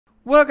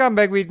Welcome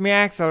back with me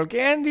Axel,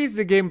 and this is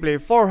the gameplay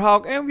for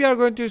Hawk, and we are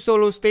going to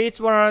solo stage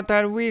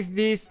 110 with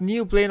this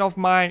new plane of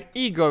mine,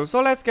 Eagle.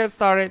 So let's get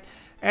started,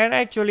 and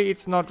actually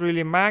it's not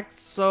really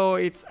max, so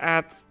it's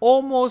at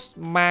almost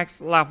max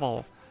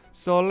level.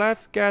 So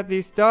let's get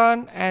this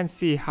done and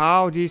see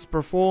how this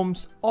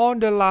performs on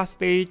the last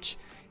stage,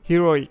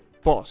 Heroic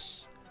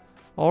Boss.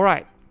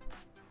 Alright,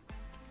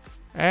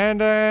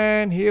 and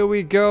then here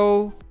we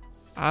go.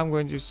 I'm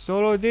going to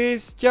solo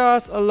this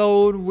just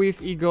alone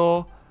with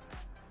Eagle.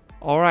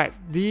 Alright,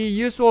 the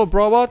usual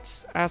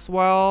robots as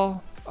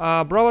well,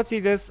 robot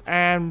seeders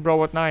and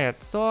robot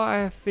naiad. So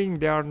I think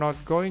they are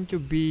not going to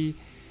be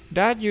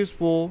that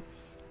useful.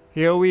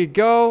 Here we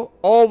go,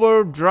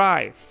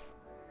 overdrive.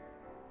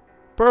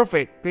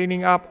 Perfect,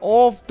 cleaning up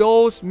all of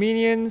those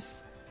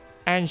minions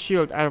and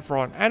shield at the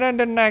front. And then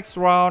the next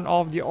round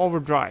of the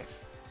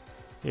overdrive.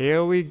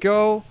 Here we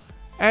go,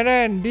 and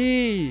then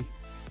the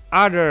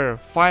other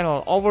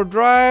final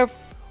overdrive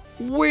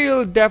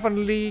will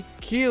definitely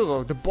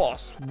kill the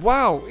boss.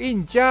 Wow,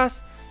 in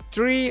just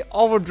 3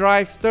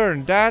 overdrives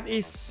turn. That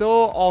is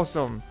so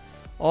awesome.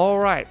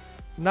 Alright,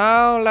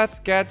 now let's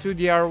get to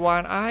the other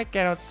one. I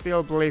cannot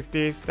still believe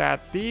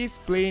that this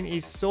plane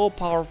is so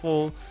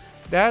powerful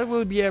that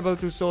will be able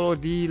to solo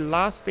the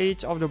last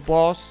stage of the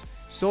boss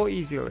so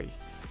easily.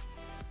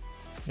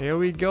 Here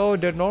we go,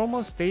 the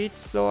normal stage.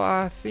 So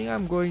I think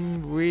I'm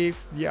going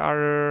with the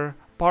other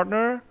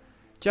partner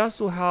just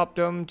to help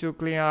them to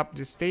clean up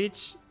the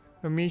stage,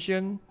 the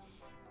mission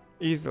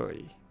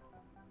easily.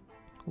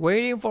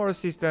 Waiting for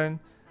assistance.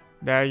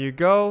 There you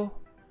go.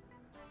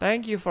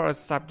 Thank you for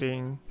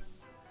accepting.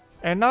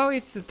 And now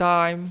it's the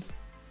time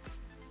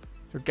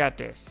to get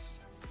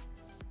this.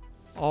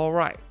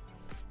 Alright,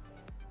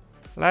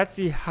 let's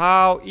see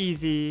how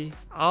easy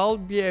I'll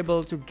be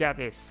able to get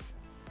this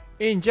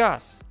in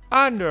just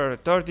under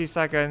 30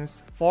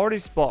 seconds for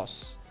this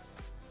boss.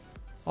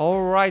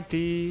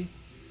 Alrighty,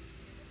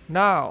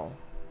 now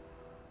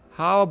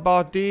how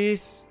about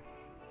this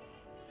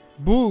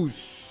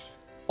boost,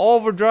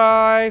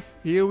 overdrive?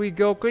 Here we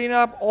go, clean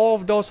up all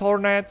of those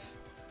hornets.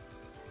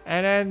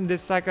 And then the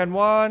second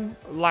one,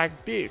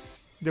 like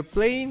this, the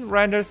plane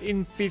renders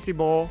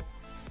invisible.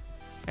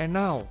 And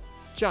now,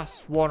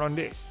 just one on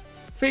this.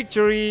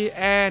 Victory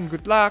and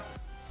good luck.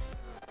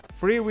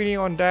 Free winning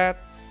on that.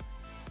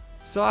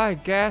 So I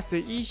guess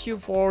the issue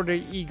for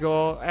the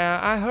Eagle,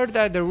 I heard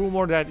that the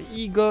rumor that the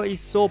Eagle is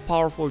so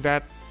powerful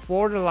that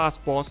for the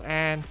last boss,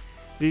 and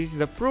this is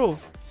the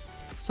proof.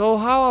 So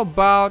how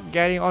about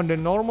getting on the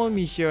normal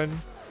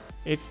mission?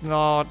 It's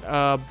not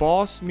a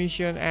boss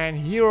mission and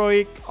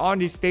heroic on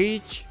the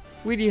stage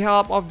with the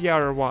help of the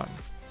other one.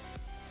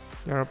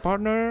 Their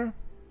partner.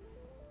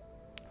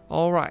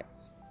 Alright.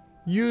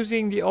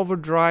 Using the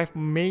overdrive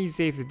may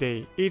save the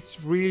day.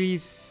 It's really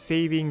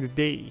saving the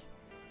day,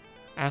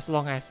 as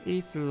long as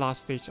it's the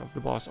last stage of the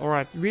boss.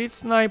 Alright, with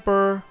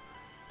sniper,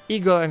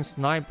 Eagle and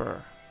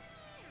sniper.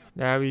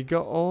 There we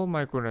go. Oh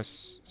my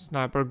goodness,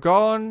 sniper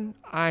gone.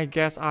 I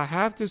guess I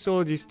have to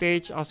solo this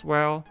stage as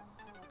well.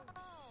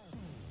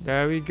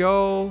 There we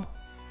go.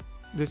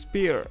 The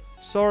spear.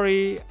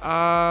 Sorry.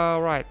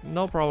 Right,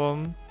 no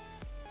problem.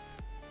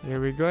 Here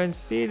we go and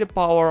see the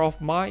power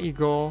of my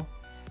Eagle.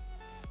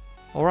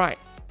 Alright.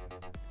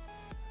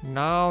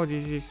 Now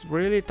this is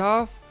really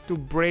tough to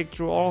break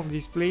through all of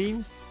these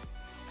planes,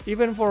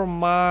 even for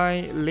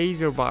my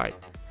laser bite.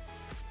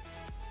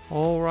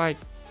 Alright.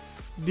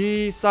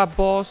 The sub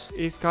boss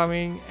is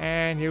coming,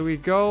 and here we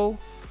go.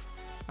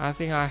 I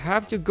think I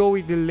have to go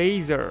with the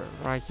laser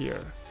right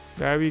here.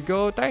 There we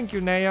go. Thank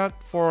you, Nayat,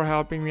 for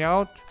helping me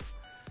out.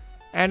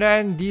 And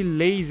then the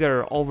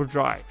laser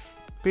overdrive.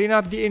 Clean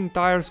up the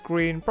entire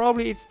screen.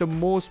 Probably it's the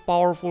most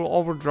powerful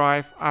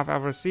overdrive I've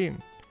ever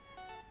seen.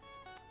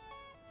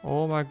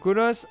 Oh my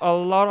goodness, a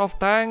lot of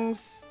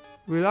tanks.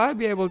 Will I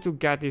be able to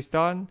get this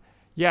done?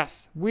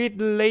 Yes, with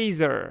the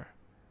laser.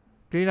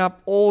 Clean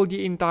up all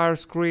the entire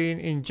screen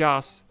in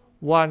just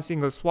one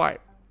single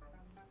swipe.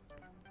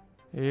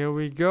 Here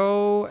we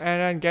go, and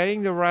then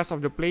getting the rest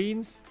of the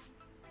planes.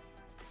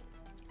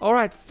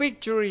 Alright,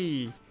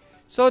 victory!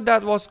 So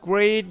that was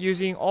great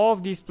using all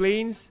of these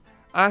planes.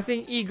 I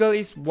think Eagle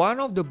is one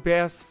of the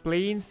best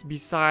planes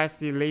besides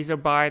the laser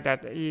bite.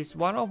 That is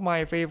one of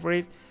my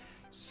favorite.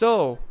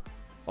 So,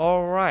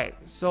 alright,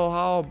 so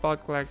how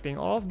about collecting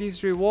all of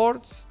these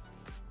rewards?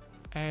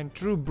 And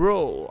through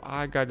bro,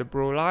 I got the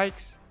bro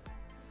likes.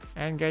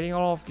 And getting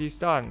all of this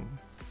done.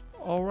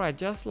 Alright,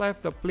 just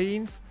left the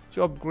planes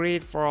to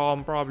upgrade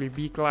from probably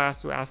B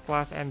class to S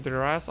class and the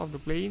rest of the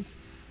planes.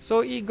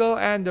 So Eagle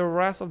and the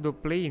rest of the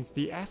planes,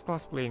 the S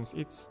class planes,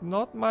 it's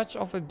not much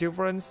of a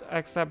difference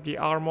except the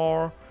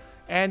armor,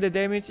 and the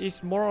damage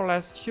is more or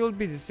less should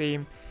be the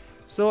same.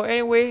 So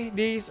anyway,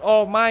 this is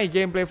all my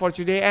gameplay for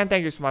today, and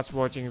thank you so much for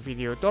watching the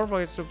video. Don't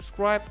forget to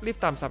subscribe, leave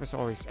thumbs up as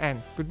always,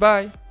 and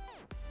goodbye.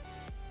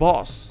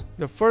 Boss,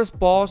 the first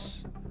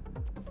boss.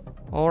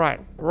 Alright,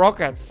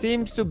 rocket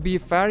seems to be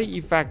very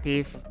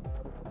effective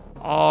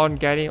on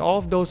getting all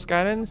of those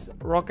cannons,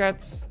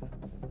 rockets.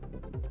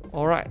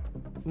 Alright,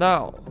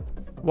 now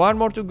one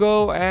more to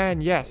go,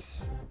 and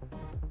yes,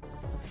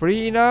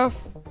 Free enough?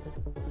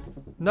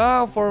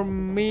 Now for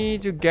me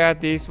to get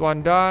this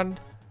one done.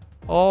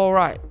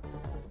 Alright.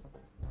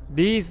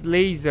 This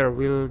laser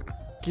will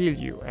kill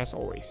you as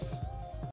always.